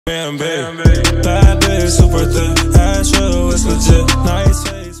PnB, bad bitch, super thick, ass show, it's legit, nice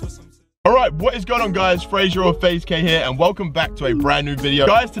face with some... Alright, what is going on guys? Fraser or FaZe Kay here and welcome back to a brand new video.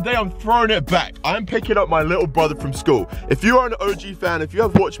 Guys, today I'm throwing it back. I'm picking up my little brother from school. If you are an OG fan, if you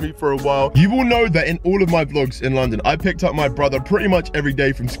have watched me for a while, you will know that in all of my vlogs in London, I picked up my brother pretty much every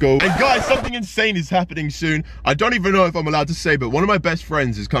day from school. And guys, something insane is happening soon. I don't even know if I'm allowed to say, but one of my best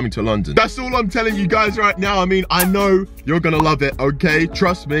friends is coming to London. That's all I'm telling you guys right now. I mean, I know you're gonna love it, okay?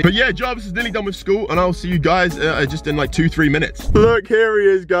 Trust me. But yeah, Jarvis is nearly done with school and I'll see you guys just in like 2-3 minutes. Look, here he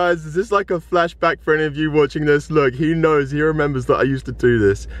is, guys. Is this like a flashback for any of you watching this? Look, he knows, he remembers that I used to do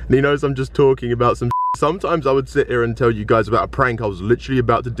this. And he knows I'm just talking about some Sometimes I would sit here and tell you guys about a prank I was literally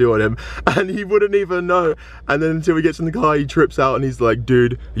about to do on him and he wouldn't even know. And then until he gets in the car, he trips out and he's like,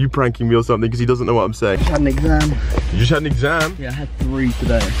 dude, are you pranking me or something? Because he doesn't know what I'm saying. I had an exam. You just had an exam? Yeah, I had 3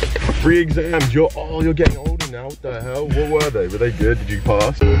 today. 3 exams? You're getting older now. What the hell? What were they? Were they good? Did you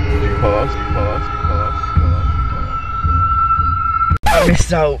pass? Did you pass? You pass? I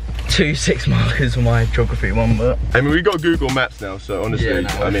missed out 2 6 markers on my geography one, but I mean, we got Google Maps now, so honestly, yeah, no,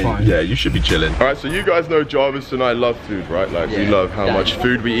 I mean, fine. Yeah, you should be chilling. All right, so you guys know Jarvis and I love food, right? Like, we love how much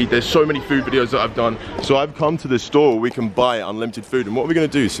food we eat. There's so many food videos that I've done. So I've come to this store where we can buy unlimited food. And what are we gonna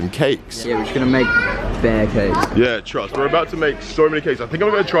do? Some cakes. Yeah, we're just gonna make bear cakes. Yeah, trust. We're about to make so many cakes. I think I'm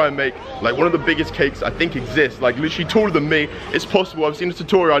gonna try and make like one of the biggest cakes I think exists. Like literally taller than me. It's possible. I've seen the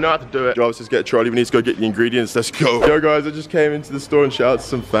tutorial. I know how to do it. Jarvis, let's get a trolley. We need to go get the ingredients. Let's go. Yo guys, I just came into the store and shout out to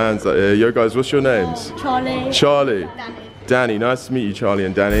some fans out here. Yo guys, what's your names? Charlie. Charlie. Danny. Danny, nice to meet you, Charlie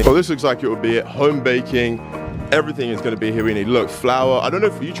and Danny. Well, this looks like it will be it. Home baking. Everything is going to be here we need. Look, flour. I don't know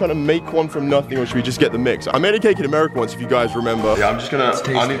if you're trying to make one from nothing or should we just get the mix. I made a cake in America once, if you guys remember. Yeah, I'm just gonna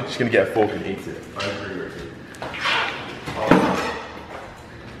get a fork and eat it.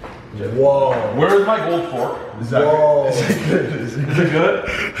 Whoa. Where is my gold fork? Is it good? Is it good?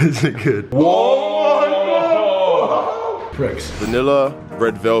 Is it good? Whoa! Pricks. Vanilla,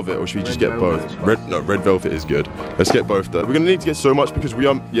 red velvet, or should we just get both? Red velvet is good. Let's get both though. We're gonna need to get so much because we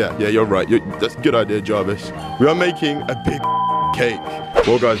are, yeah, you're right. That's a good idea, Jarvis. We are making a big cake.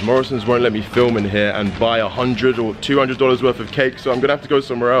 Well guys, Morrison's won't let me film in here and buy $100 or $200 worth of cake, so I'm gonna have to go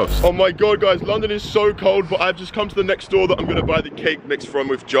somewhere else. Oh my god guys, London is so cold, but I've just come to the next store that I'm gonna buy the cake mix from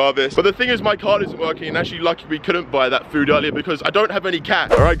with Jarvis. But the thing is, my card isn't working, and actually lucky we couldn't buy that food earlier because I don't have any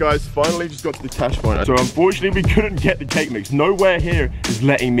cash. All right guys, finally just got to the cash point. So unfortunately we couldn't get the cake mix. Nowhere here is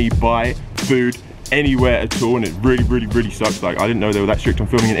letting me buy food anywhere at all, and it really sucks. Like, I didn't know they were that strict on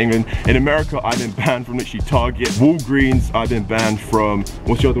filming in England. In America, I've been banned from literally Target, Walgreens. I've been banned from,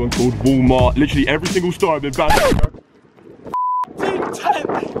 what's the other one called? Walmart. Literally every single store I've been banned from. Team 10,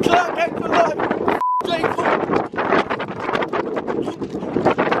 Clout gang for life,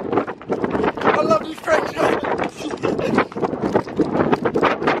 I love you, Fraser.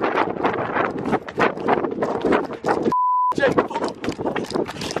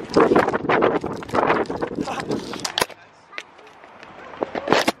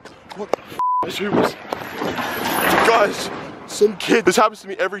 Guys, some kid, this happens to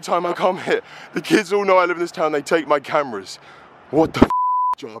me every time I come here. The kids all know I live in this town, they take my cameras. What the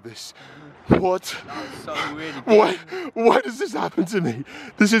Jarvis? What? So weird. Why does this happen to me?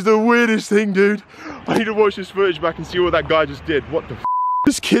 This is the weirdest thing, dude. I need to watch this footage back and see what that guy just did. What the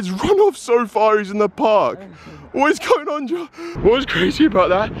This kid's run off so far, he's in the park. What is going on, Joe? What was crazy about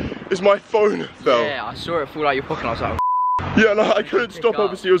that is my phone fell. Yeah, I saw it fall out your pocket and I was like, yeah, no, I couldn't stop,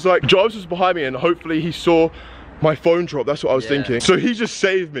 obviously. It was like, Jarvis was behind me and hopefully he saw my phone drop. That's what I was thinking. So he just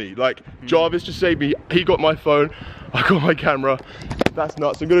saved me. Like, Jarvis just saved me. He got my phone, I got my camera. That's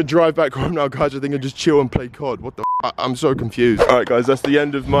nuts. I'm gonna drive back home now, guys. I think and just chill and play COD. What the I'm so confused. All right, guys, that's the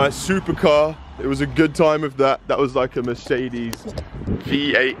end of my supercar. It was a good time with that. That was like a Mercedes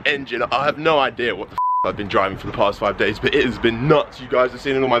V8 engine. I have no idea what the I've been driving for the past 5 days, but it has been nuts. You guys have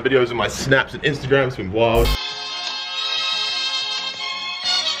seen it in all my videos and my snaps and Instagram. It's been wild.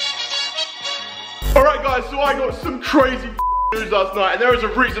 Alright guys, so I got some crazy news last night, and there is a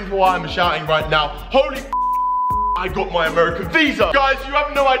reason for why I'm shouting right now. Holy I got my American visa. Guys, you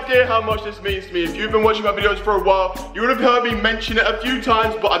have no idea how much this means to me. If you've been watching my videos for a while, you would have heard me mention it a few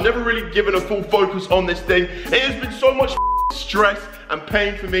times, but I've never really given a full focus on this thing. It has been so much stress and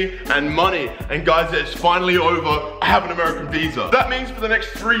pain for me and money, and guys, it's finally over. I have an American visa. That means for the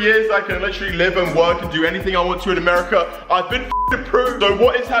next 3 years I can literally live and work and do anything I want to in America. I've been approved. So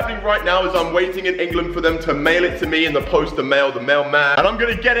what is happening right now is I'm waiting in England for them to mail it to me in the post, the mailman, and I'm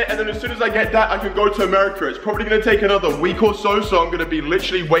gonna get it, and then as soon as I get that I can go to America. It's probably gonna take another week or so, so I'm gonna be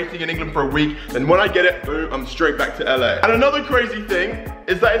literally waiting in England for a week, and when I get it, boom, I'm straight back to LA. And another crazy thing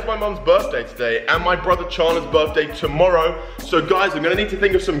is that it's my mum's birthday today and my brother Chana's birthday tomorrow. So guys, I'm gonna need to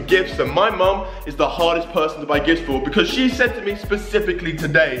think of some gifts, and my mum is the hardest person to buy gifts for because she said to me specifically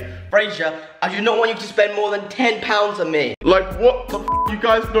today, Fraser, I do not want you to spend more than £10 on me. like, what the f? You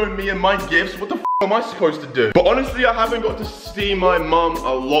guys know me and my gifts, what the f am I supposed to do? But honestly, I haven't got to see my mum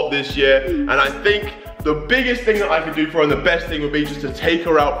a lot this year, and I think the biggest thing that I could do for her, and the best thing would be just to take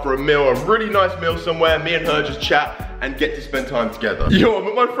her out for a meal, a really nice meal somewhere, me and her just chat and get to spend time together. Yo, I'm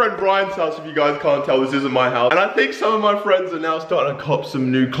at my friend Ryan's house, if you guys can't tell, this isn't my house. And I think some of my friends are now starting to cop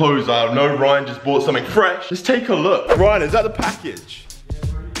some new clothes. I know Ryan just bought something fresh. Let's take a look. Ryan, is that the package?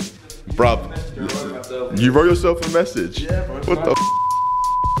 Bruv, you wrote yourself a message? Yeah, bro. What the f?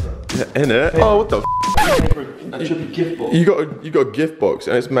 Yeah, in it? Oh, what the f? That should be gift box. You got a gift box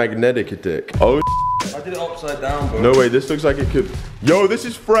and it's magnetic, a dick. Oh, I did it upside down, bro. no way, this looks like it could. Yo, this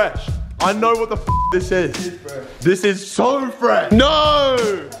is fresh. I know what the f this is. This is so fresh.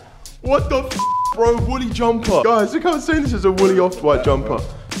 No! What the f, bro? Woolly jumper. Guys, look how I'm saying this is a woolly off-white jumper.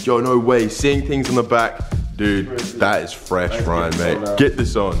 Yo, no way. Seeing things on the back. Dude, that is fresh, Ryan, mate. Get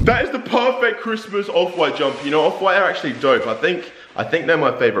this on. That is the perfect Christmas off-white jumper. You know, off-white are actually dope. I think they're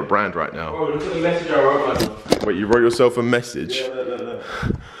my favorite brand right now. Bro, look at the message I wrote myself. Wait, you wrote yourself a message? Yeah, no.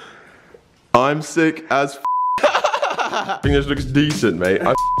 I'm sick as f. I think this looks decent, mate.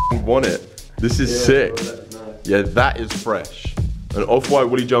 I want it. This is sick. Bro, that's nice. Yeah, that is fresh. An off-white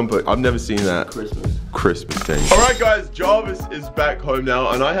woolly jumper. I've never seen that. Christmas thing. All right, guys, Jarvis is back home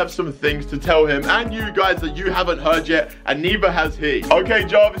now, and I have some things to tell him and you guys that you haven't heard yet, and neither has he. Okay,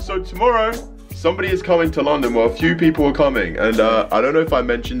 Jarvis, so tomorrow, somebody is coming to London. Well, a few people are coming, and I don't know if I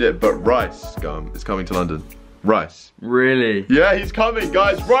mentioned it, but Rice is coming to London. Rice. Really? Yeah, he's coming,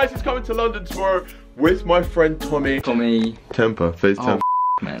 guys. Rice is coming to London tomorrow with my friend Tommy. Temper, FaZe Temper.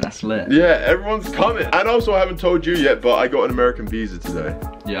 Man, that's lit. Yeah, everyone's coming. And also, I haven't told you yet, but I got an American visa today.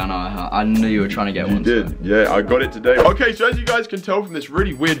 Yeah, I know. I knew you were trying to get one. You did. So. Yeah, I got it today. Okay, so as you guys can tell from this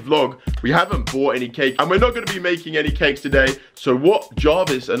really weird vlog, we haven't bought any cake, and we're not going to be making any cakes today. So what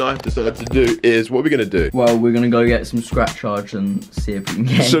Jarvis and I have decided to do is, what are we going to do? Well, we're going to go get some scratch cards and see if we can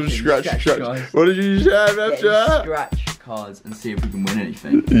get some scratch cards. What did you say after? Scratch cards and see if we can win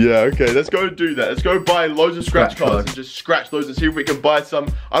anything. Yeah, okay, let's go do that. Let's go buy loads of scratch cards and just scratch those and see if we can buy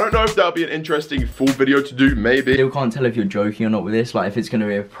some. I don't know if that'll be an interesting full video to do, maybe. Still can't tell if you're joking or not with this, like if it's gonna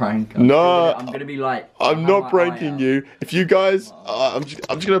be a prank. I'm gonna be like, I'm not pranking you. If you guys, I'm just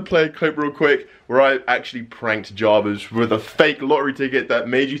gonna play a clip real quick where I actually pranked Jarvis with a fake lottery ticket that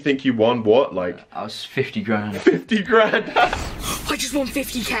made you think you won what, like? I was 50 grand. 50 grand. I just won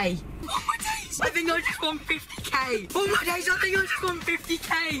 50k. Oh my days, I think I just won 50k. Oh my days, I think I just won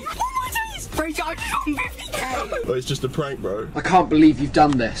 50k. Oh my days, Fraser, I just won 50k. Oh, it's just a prank, bro. I can't believe you've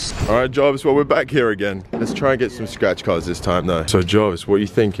done this. All right, Jarvis, well, we're back here again. Let's try and get some scratch cards this time, though. So, Jarvis, what are you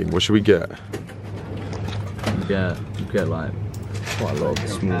thinking? What should we get? Yeah, you get like quite a lot of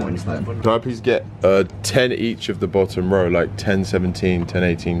small ones then. Can I please get 10 each of the bottom row, like 10, 17, 10,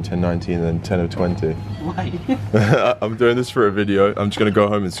 18, 10, 19, and then 10 of 20? Why? I'm doing this for a video. I'm just gonna go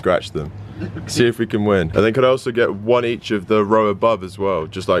home and scratch them. See if we can win. And then could I also get one each of the row above as well?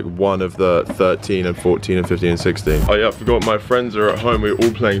 Just like one of the 13 and 14 and 15 and 16. Oh yeah, I forgot my friends are at home. We're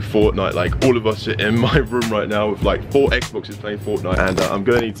all playing Fortnite. Like all of us are in my room right now with like 4 Xboxes playing Fortnite. And I'm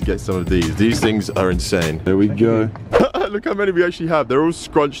gonna need to get some of these. These things are insane. There we go. Look how many we actually have. They're all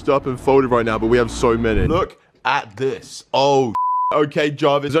scrunched up and folded right now, but we have so many. Look at this. Oh, okay,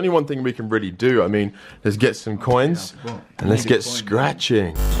 Jarvis, there's only one thing we can really do. I mean, let's get some coins and let's get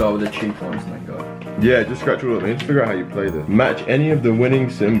scratching. Start with the cheap ones and then go. Yeah, just scratch all of them. Just figure out how you play this. Match any of the winning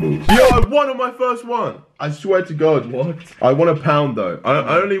symbols. Yo, I won on my first one. I swear to God. What? I won £1 though.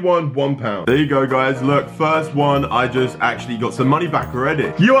 I only won £1. There you go, guys. Look, first one, I just actually got some money back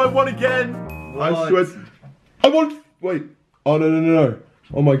already. Yo, I won again. What? I swear. I won. Wait. Oh, no.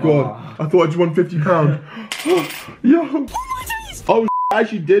 Oh my God. I thought I just won £50. Yo. Oh, I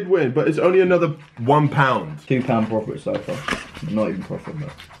actually did win, but it's only another £1. £2 profit so far. Not even profit, though.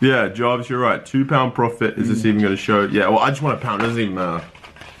 Yeah, Jarvis, you're right. £2 profit. Is this even going to show? Yeah, well, I just want £1. It doesn't even matter.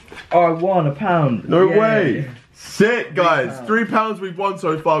 Oh, I won £1. No way. Sick, guys. £3 we've won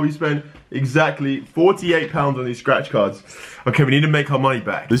so far. We spent exactly £48 on these scratch cards. Okay, we need to make our money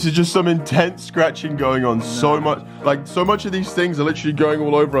back. This is just some intense scratching going on. So much of these things are literally going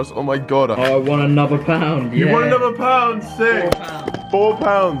all over us. Oh my God. Oh, I won another £1. You won another £1. Sick. £4.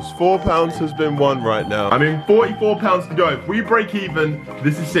 £4 has been won right now. I mean, £44 to go. If we break even,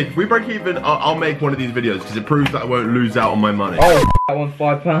 this is sick. If we break even, I'll make one of these videos because it proves that I won't lose out on my money. Oh, I won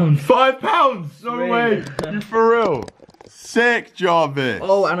 £5. £5? No way. You for real? Sick, Jarvis.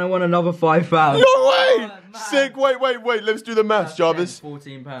 Oh, and I won another £5. No way! Sick. Wait. Let's do the maths, Jarvis.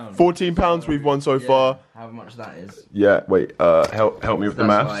 £14. £14 we've won so far. However much that is. Yeah. Wait. Help me with the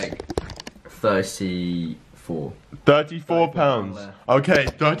maths. Like 34. £34. Okay,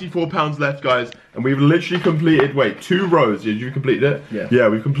 £34 left, guys, and we've literally completed. Wait, 2 rows. Did you complete it? Yeah. Yeah,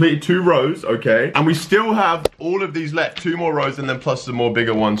 we've completed 2 rows. Okay, and we still have all of these left. 2 more rows, and then plus some more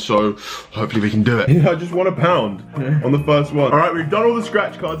bigger ones. So hopefully we can do it. Yeah, I just won £1 on the first one. All right, we've done all the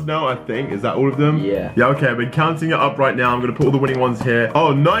scratch cards now. I think is that all of them? Yeah. Yeah. Okay, I've been counting it up right now. I'm gonna put all the winning ones here.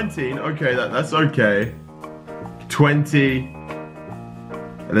 Oh, 19. Okay, that's okay. 20.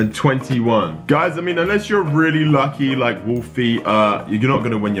 And then 21. Guys, I mean, unless you're really lucky, like Wolfie, you're not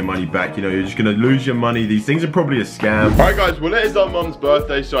gonna win your money back, you know, you're just gonna lose your money. These things are probably a scam. All right, guys, well, it is our mum's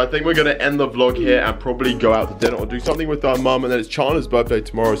birthday, so I think we're gonna end the vlog here and probably go out to dinner or do something with our mum, and then it's Chana's birthday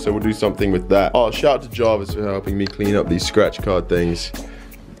tomorrow, so we'll do something with that. Oh, shout out to Jarvis for helping me clean up these scratch card things.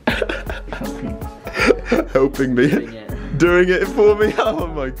 Helping me. Doing it for me. Oh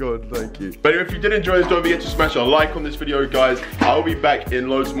my god, thank you. But anyway, if you did enjoy this, don't forget to smash a like on this video, guys. I'll be back in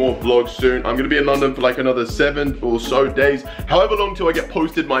loads more vlogs soon. I'm gonna be in London for like another 7 or so days, however long till I get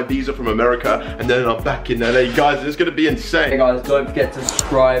posted my visa from America, and then I'm back in LA, guys. It's gonna be insane. Hey guys, don't forget to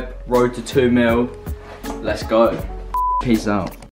subscribe. Road to 2 mil. Let's go. Peace out.